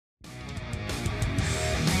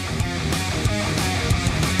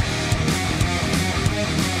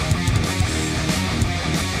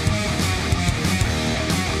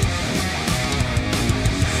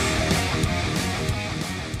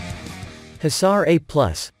HİSAR A+,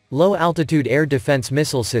 Low-Altitude Air Defense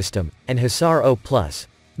Missile System, and HİSAR O+,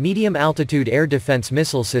 Medium-Altitude Air Defense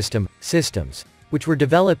Missile System, systems, which were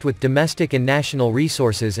developed with domestic and national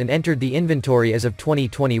resources and entered the inventory as of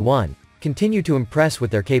 2021, continue to impress with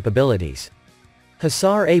their capabilities.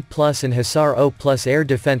 HİSAR A+ and HİSAR O+ air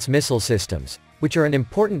defense missile systems, which are an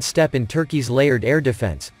important step in Turkey's layered air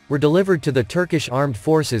defense, were delivered to the Turkish Armed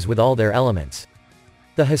Forces with all their elements.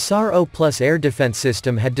 The HİSAR O+ air defense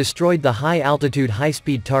system had destroyed the high-altitude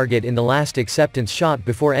high-speed target in the last acceptance shot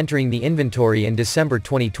before entering the inventory in December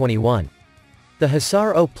 2021. The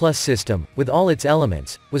HİSAR O+ system, with all its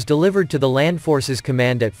elements, was delivered to the Land Forces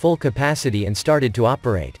Command at full capacity and started to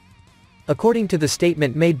operate. According to the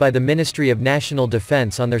statement made by the Ministry of National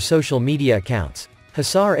Defense on their social media accounts,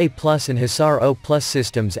 HİSAR A+ and HİSAR O+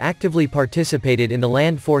 systems actively participated in the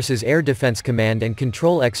Land Forces Air Defense Command and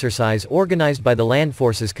Control exercise organized by the Land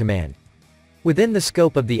Forces Command. Within the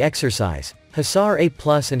scope of the exercise, HİSAR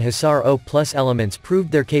A+ and HİSAR O+ elements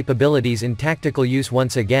proved their capabilities in tactical use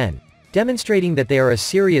once again, demonstrating that they are a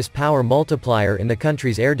serious power multiplier in the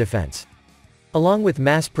country's air defense. Along with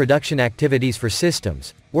mass production activities for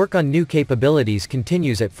systems, work on new capabilities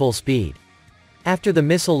continues at full speed. After the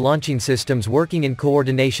missile launching systems working in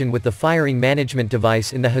coordination with the firing management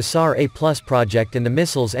device in the HİSAR A+ project and the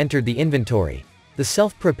missiles entered the inventory, the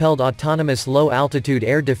self-propelled autonomous low-altitude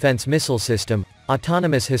air defense missile system,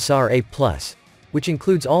 autonomous HİSAR A+, which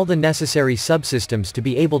includes all the necessary subsystems to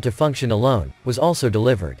be able to function alone, was also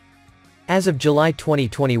delivered. As of July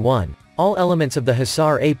 2021, all elements of the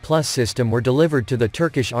HİSAR A+ system were delivered to the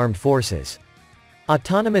Turkish Armed Forces.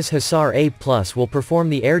 Autonomous HİSAR A+ will perform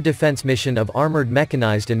the air defense mission of armored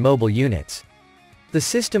mechanized and mobile units. The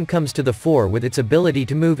system comes to the fore with its ability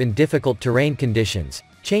to move in difficult terrain conditions,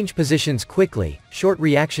 change positions quickly, short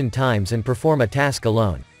reaction times and perform a task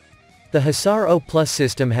alone. The HİSAR O+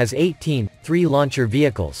 system has 18, 3-launcher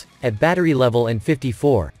vehicles, at battery level and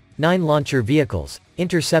 54, 9-launcher vehicles,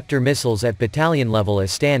 interceptor missiles at battalion level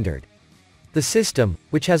as standard. The system,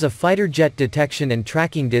 which has a fighter jet detection and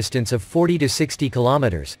tracking distance of 40 to 60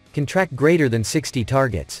 kilometers, can track greater than 60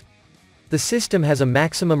 targets. The system has a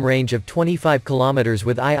maximum range of 25 kilometers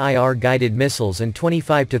with IIR-guided missiles and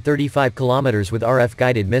 25 to 35 kilometers with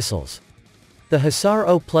RF-guided missiles. The HİSAR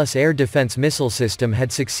O+ air defense missile system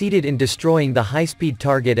had succeeded in destroying the high-speed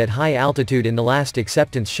target at high altitude in the last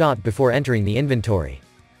acceptance shot before entering the inventory.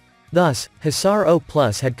 Thus, HİSAR O+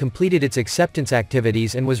 had completed its acceptance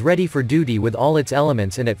activities and was ready for duty with all its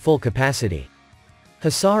elements and at full capacity.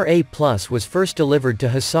 HİSAR A+ was first delivered to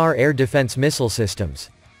HİSAR Air Defense Missile Systems.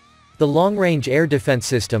 The Long-Range Air Defense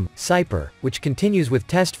System, SIPR, which continues with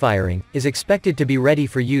test firing, is expected to be ready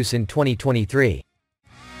for use in 2023.